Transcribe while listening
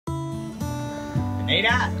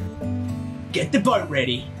Nita, get the boat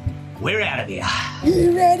ready. We're out of here.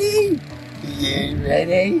 You ready? You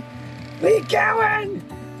ready? We're going!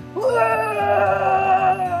 Whoa!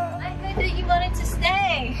 I heard that you wanted to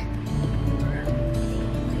stay.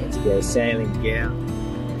 Let's go sailing, girl.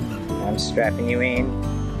 I'm strapping you in.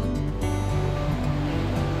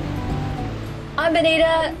 I'm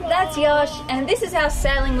Benita, that's Yosh, and this is our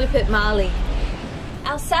sailing whip at Marley.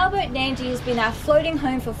 Our sailboat Nandji has been our floating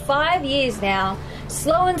home for 5 years now.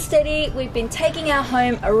 Slow and steady, we've been taking our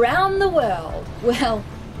home around the world. Well,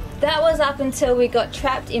 that was up until we got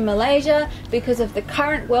trapped in Malaysia because of the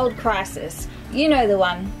current world crisis. You know the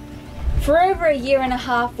one. For over a year and a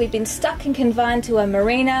half, we've been stuck and confined to a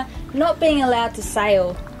marina, not being allowed to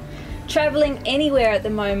sail. Travelling anywhere at the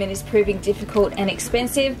moment is proving difficult and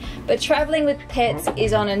expensive, but travelling with pets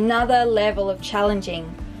is on another level of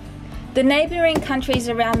challenging. The neighbouring countries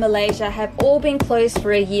around Malaysia have all been closed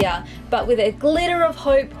for a year, but with a glitter of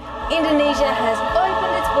hope, Indonesia has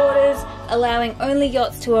opened its borders, allowing only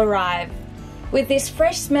yachts to arrive. With this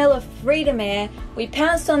fresh smell of freedom air, we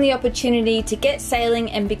pounced on the opportunity to get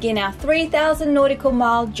sailing and begin our 3,000 nautical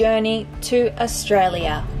mile journey to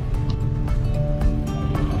Australia.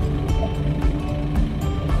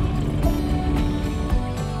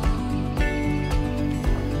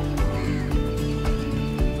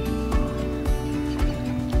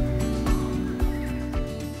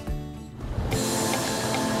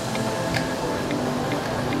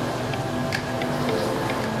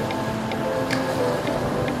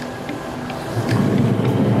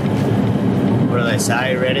 They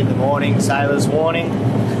say red in the morning, sailor's warning.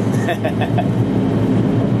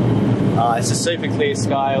 It's a super clear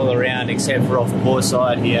sky all around except for off port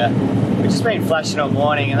side here, which has been flashing all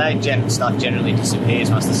morning, and that stuff generally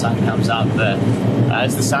disappears once the sun comes up, but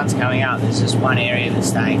as the sun's coming up there's just one area that's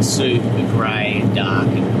staying super grey and dark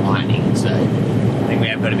and lightning, so I think we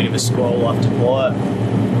have got a bit of a squall off to port.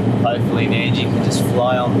 Hopefully Nandji can just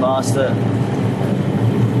fly on past it.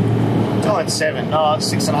 It's 7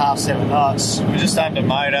 knots, 6.5, 7 knots. We're just under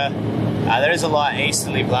motor. There is a light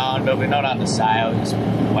easterly blowing, but we're not under sail. Just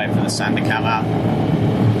wait for the sun to come up.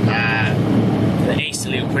 The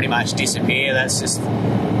easterly will pretty much disappear. That's just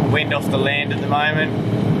wind off the land at the moment.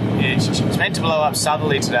 It's meant to blow up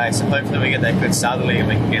southerly today, so hopefully we get that good southerly and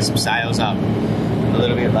we can get some sails up a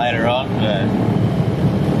little bit later on. But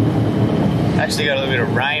actually got a little bit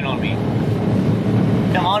of rain on me.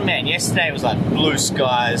 Come on, man. Yesterday was like blue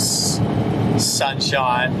skies,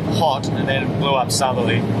 sunshine, hot, and then it blew up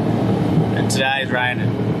southerly. And today's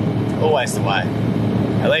raining. Always the way.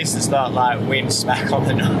 At least it's not like wind smack on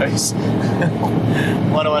the nose.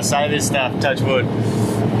 Why do I say this stuff? Touch wood.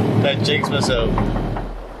 Don't jinx myself.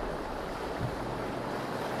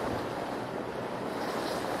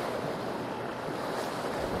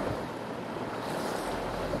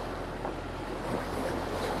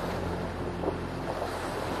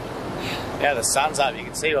 Now the sun's up, you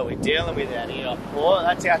can see what we're dealing with out here off port.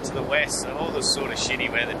 That's out to the west, so all the sort of shitty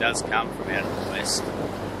weather does come from out of the west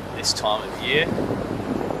this time of year.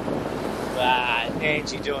 But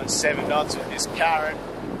Nandji doing 7 knots with this current.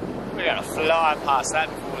 We're going to fly past that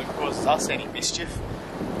before it causes us any mischief.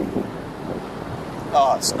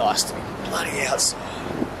 Oh, it's nice to be bloody outside.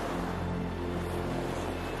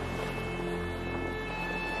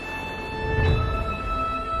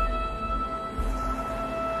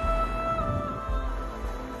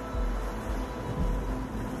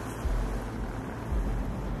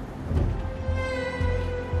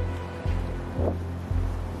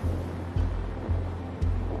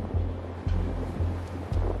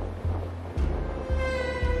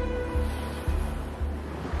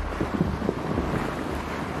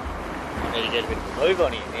 Need to get a bit of a move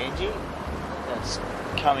on here, Nandji. That's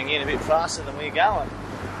coming in a bit faster than we're going.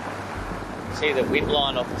 See the wind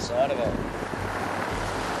line off the side of it.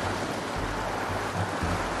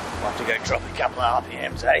 We'll have to go drop a couple of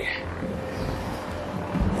RPMs, eh?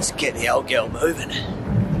 Let's get the old girl moving.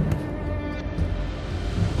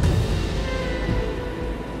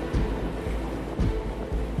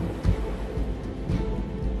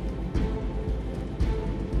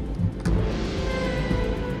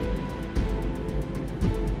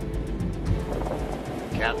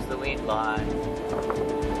 Comes the wind line.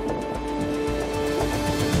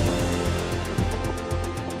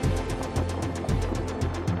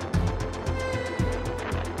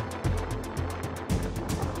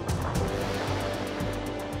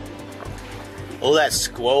 All that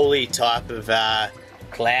squally type of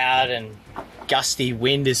cloud and gusty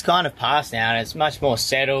wind is kind of past now, and it's much more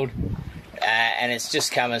settled, and it's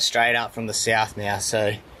just coming straight up from the south now,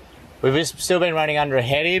 so We've still been running under a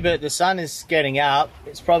heady, but the sun is getting up.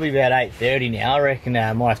 It's probably about 8:30 now. I reckon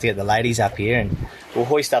I might have to get the ladies up here and we'll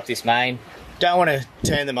hoist up this main. Don't want to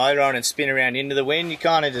turn the motor on and spin around into the wind. You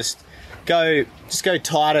kind of just go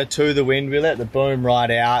tighter to the wind. We let the boom ride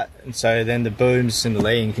out, and so then the boom's in the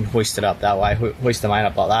lee and you can hoist it up that way, hoist the main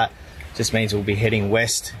up like that. Just means we'll be heading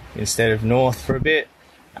west instead of north for a bit,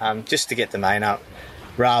 just to get the main up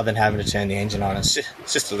rather than having to turn the engine on. It's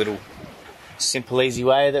just a little simple, easy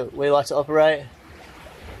way that we like to operate.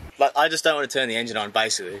 Like, I just don't want to turn the engine on,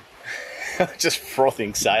 basically. Just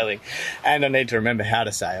frothing sailing, and I need to remember how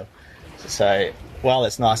to sail. So while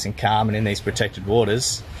it's nice and calm and in these protected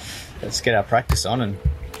waters, let's get our practice on and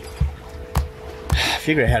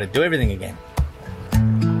figure out how to do everything again.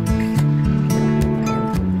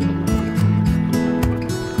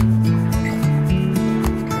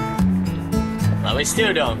 Well, we're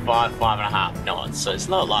still doing 5.5 knots, so it's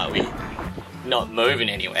not like we're not moving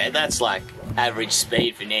anywhere. That's like average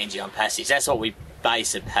speed for Nandji on passage. That's what we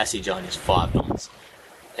base a passage on, is 5 knots.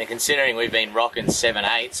 And considering we've been rocking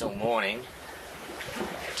 7/8 all morning,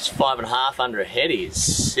 just 5.5 under a heady is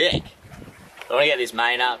sick. I want to get this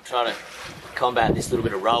main up, try to combat this little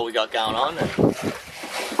bit of roll we got going on, and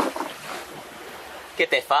get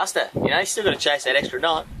there faster. You know, you still got to chase that extra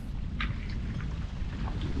knot.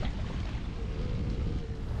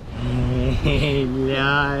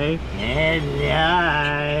 Hello,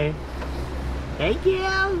 hello. Thank you.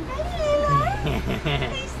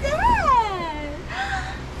 Who's that?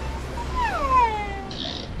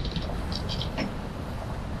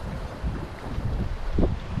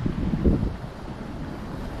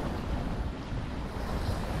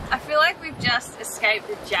 I feel like we've just escaped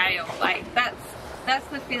the jail. Like, that's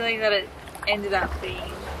the feeling that it ended up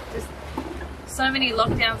being. Just so many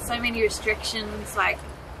lockdowns, so many restrictions, like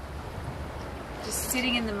just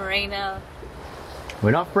sitting in the marina.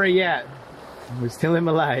 We're not free yet. We're still in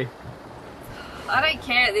Malay. I don't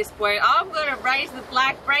care at this point. I'm gonna raise the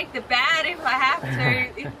black, break the bad if I have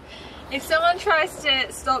to. If someone tries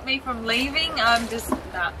to stop me from leaving, I'm just,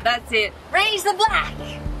 nah, that's it. Raise the black!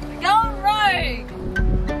 Go rogue!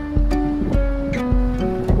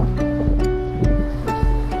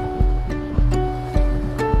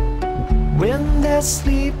 When that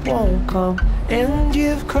sleep won't come and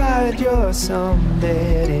you've cried your sum,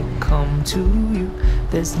 let it come to you.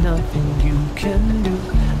 There's nothing you can do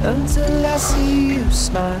until I see you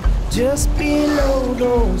smile just below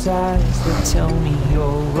those eyes that tell me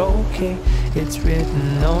you're okay. It's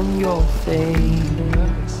written on your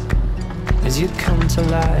face. As you come to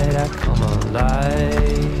light, I come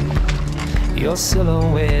alive. Your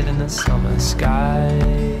silhouette in the summer sky.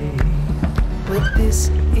 But this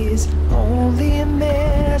is only a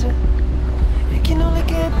measure. It can only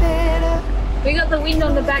get better. We got the wind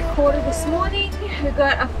on the back quarter this morning. We've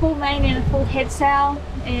got a full main and a full head sail,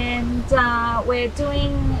 and we're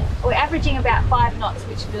averaging about 5 knots,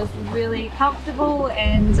 which feels really comfortable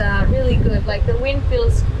and really good. Like, the wind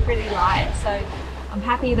feels pretty light, so I'm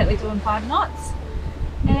happy that we're doing 5 knots.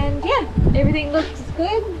 And yeah, everything looks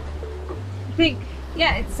good. I think,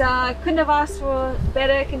 yeah, it's couldn't have asked for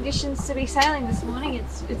better conditions to be sailing this morning.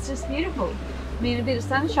 It's just beautiful. I mean, a bit of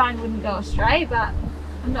sunshine wouldn't go astray, but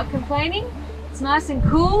I'm not complaining. It's nice and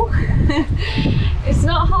cool. It's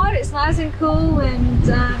not hot, it's nice and cool, and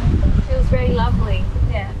feels very lovely.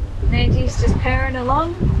 Yeah, Nandji's just purring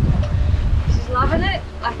along. She's loving it.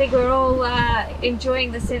 I think we're all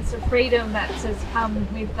enjoying the sense of freedom that has come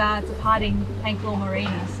with departing Langkawi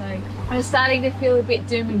Marina. So I'm starting to feel a bit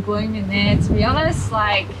doom and gloom in there, to be honest.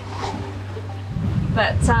 Like,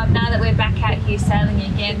 but now that we're back out here sailing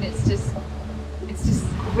again, it's just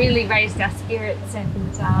really raised our spirits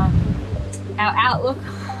and our outlook,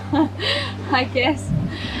 I guess.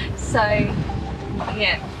 So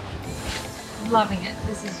yeah, loving it.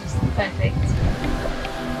 This is just perfect.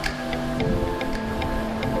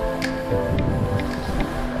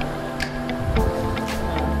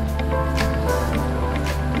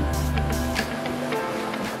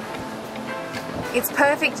 It's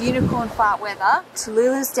perfect unicorn fart weather.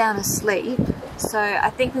 Tallula's down asleep, so I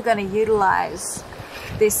think we're going to utilise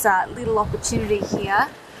this little opportunity here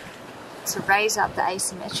to raise up the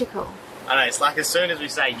asymmetrical. I know, it's like as soon as we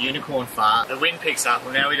say unicorn fart, the wind picks up,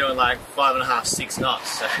 and now we're doing like 5.5, 6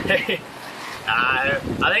 knots. So I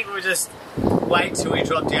think we'll just wait till we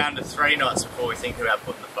drop down to 3 knots before we think about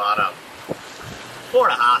putting the fart up.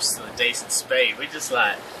 4.5 is still a decent speed. We're just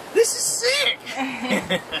like, this is sick!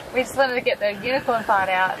 We just wanted to get the unicorn fart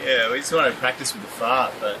out. Yeah, we just wanted to practice with the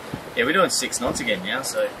fart, but yeah, we're doing 6 knots again now,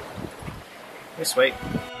 so we're sweet.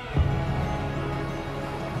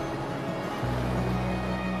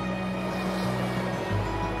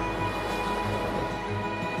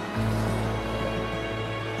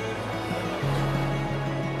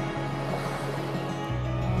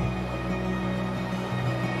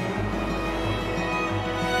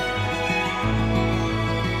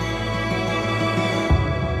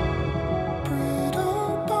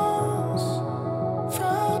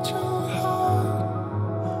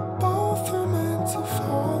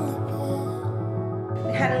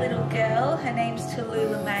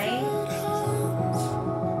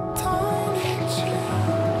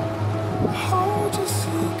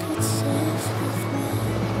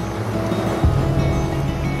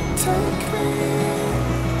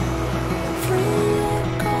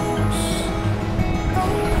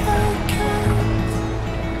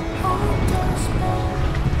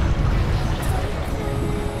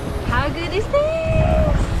 is this?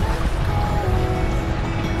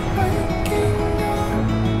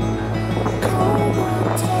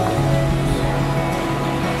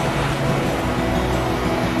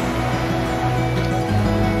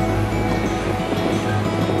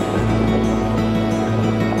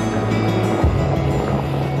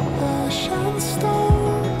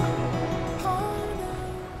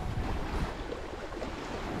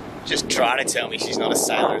 Just try to tell me she's not a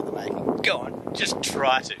sailor at the making. Go on, just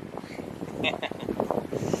try to.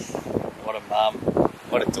 What a mum,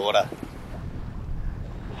 what a daughter.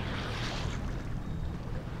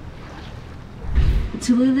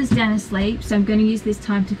 Tallula's down asleep, so I'm going to use this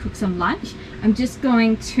time to cook some lunch. I'm just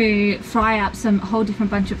going to fry up a whole different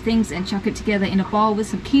bunch of things and chuck it together in a bowl with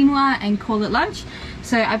some quinoa and call it lunch.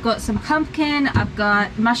 So I've got some pumpkin, I've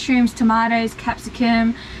got mushrooms, tomatoes,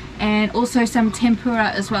 capsicum, and also some tempura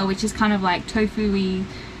as well, which is kind of like tofu-y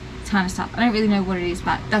kind of stuff. I don't really know what it is,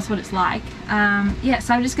 but that's what it's like. Yeah,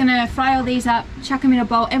 so I'm just gonna fry all these up, chuck them in a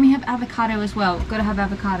bowl, and we have avocado as well. Gotta have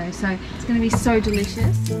avocado, so it's gonna be so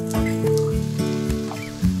delicious.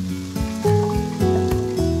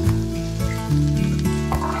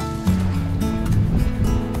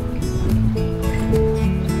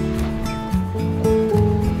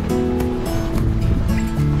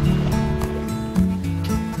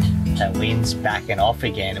 That wind's backing off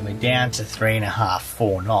again and we're down to 3.5,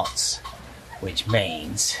 4 knots, which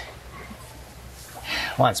means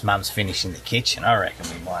once Mum's finished in the kitchen, I reckon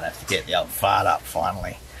we might have to get the old fart up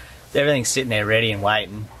finally. Everything's sitting there ready and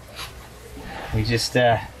waiting. We just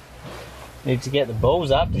need to get the balls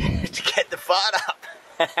up to get the fart up.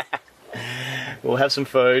 We'll have some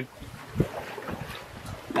food.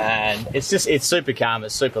 And it's super calm,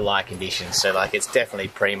 it's super light conditions, so like it's definitely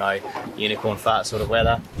primo unicorn fart sort of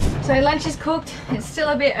weather. So lunch is cooked. It's still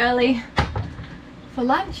a bit early for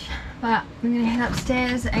lunch, but I'm gonna head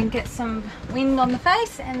upstairs and get some wind on the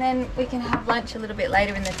face, and then we can have lunch a little bit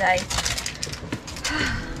later in the day.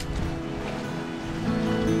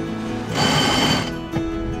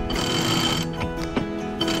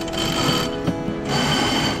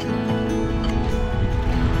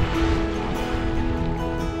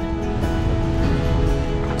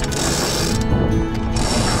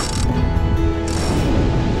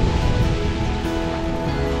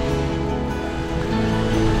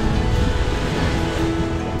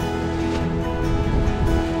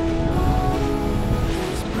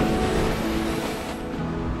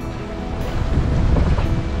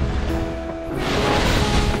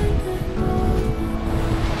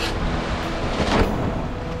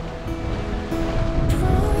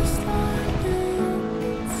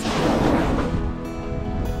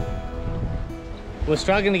 We're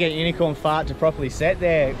struggling to get unicorn fart to properly set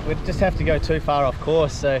there. We'd just have to go too far off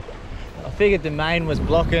course, so I figured the main was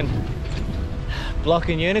blocking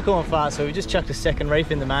unicorn fart, so we just chucked a second reef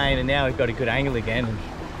in the main, and now we've got a good angle again. And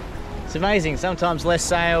it's amazing, sometimes less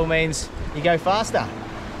sail means you go faster.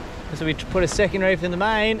 So we put a second reef in the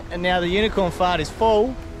main, and now the unicorn fart is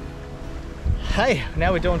full. Hey,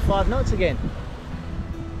 now we're doing 5 knots again.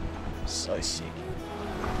 So sick.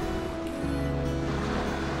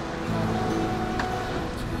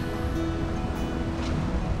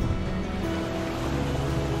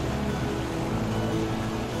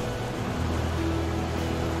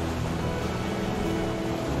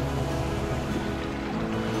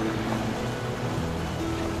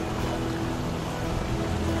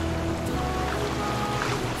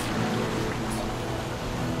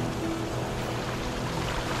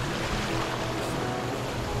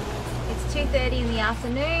 It's 2:30 in the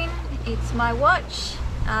afternoon. It's my watch.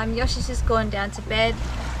 Yosh has just gone down to bed,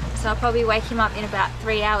 so I'll probably wake him up in about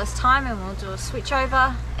 3 hours time, and we'll do a switch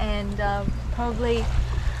over and probably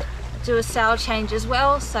do a sail change as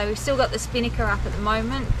well. So we've still got the spinnaker up at the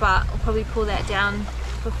moment, but I'll probably pull that down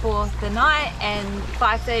before the night, and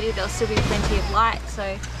 5:30 there'll still be plenty of light.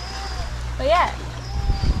 So, but yeah,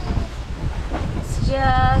 it's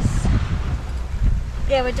just,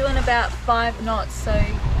 yeah, we're doing about 5 knots. So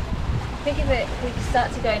I think if we can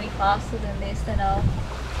start to go any faster than this, then I'll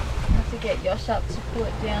have to get Yosh up to pull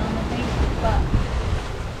it down, I think. But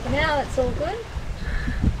for now, it's all good.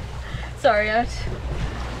 Sorry, I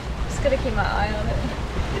just gotta keep my eye on it.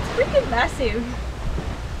 It's freaking massive.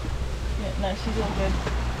 Yeah, no, she's all good.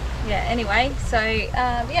 Yeah, anyway, so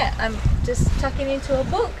yeah, I'm just tucking into a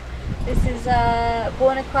book. This is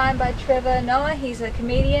Born a Crime by Trevor Noah. He's a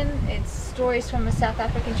comedian. It's stories from a South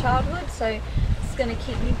African childhood, so it's going to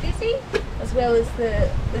keep me busy, as well as the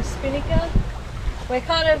spinnaker. We're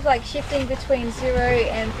kind of like shifting between 0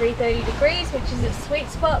 and 330 degrees, which is its sweet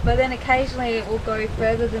spot, but then occasionally it will go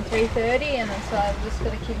further than 330, and so I've just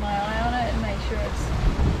got to keep my eye on it and make sure it's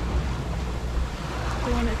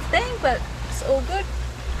doing its thing, but it's all good.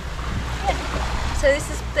 Yeah. So this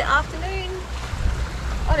is the afternoon.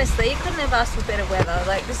 Honestly, you couldn't have asked for better weather.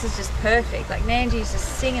 Like, this is just perfect. Like, Nandji's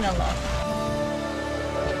just singing along.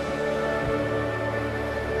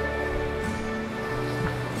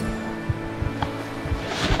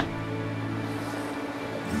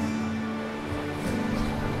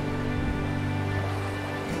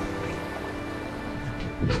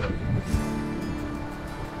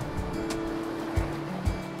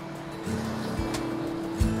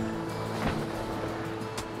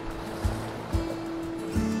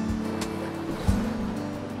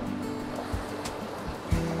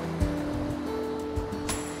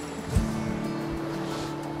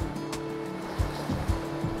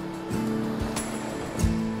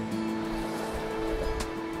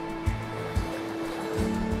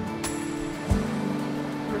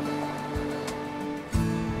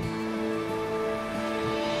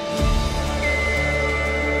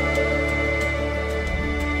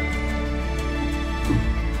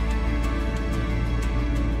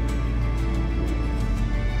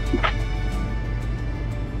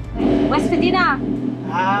 What's for dinner?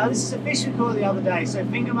 This is a fish we caught the other day, so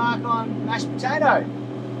finger mark on mashed potato.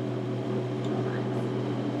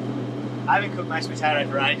 I haven't cooked mashed potato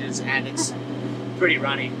for ages and it's pretty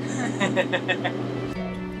runny.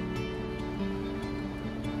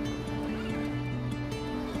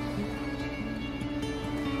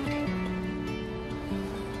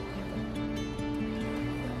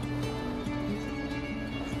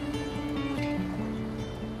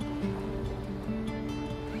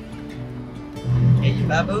 Hey,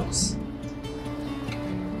 baboons.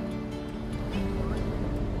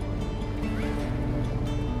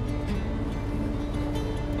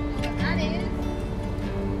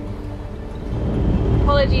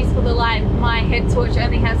 Apologies for the light, my head torch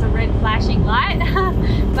only has a red flashing light,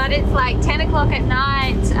 but it's like 10 o'clock at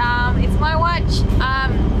night. It's my watch.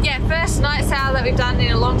 Yeah, first night sail that we've done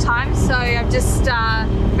in a long time, so I'm just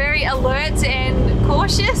very alert and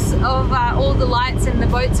cautious of all the lights and the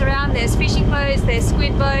boats around. There's fishing boats, there's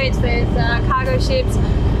squid boats, there's cargo ships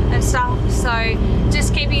and stuff, so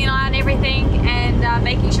just keeping an eye on everything and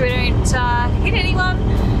making sure we don't hit anyone.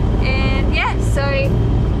 And yeah, so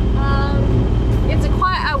it's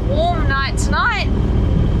quite a warm night tonight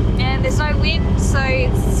and there's no wind, so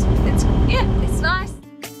it's nice.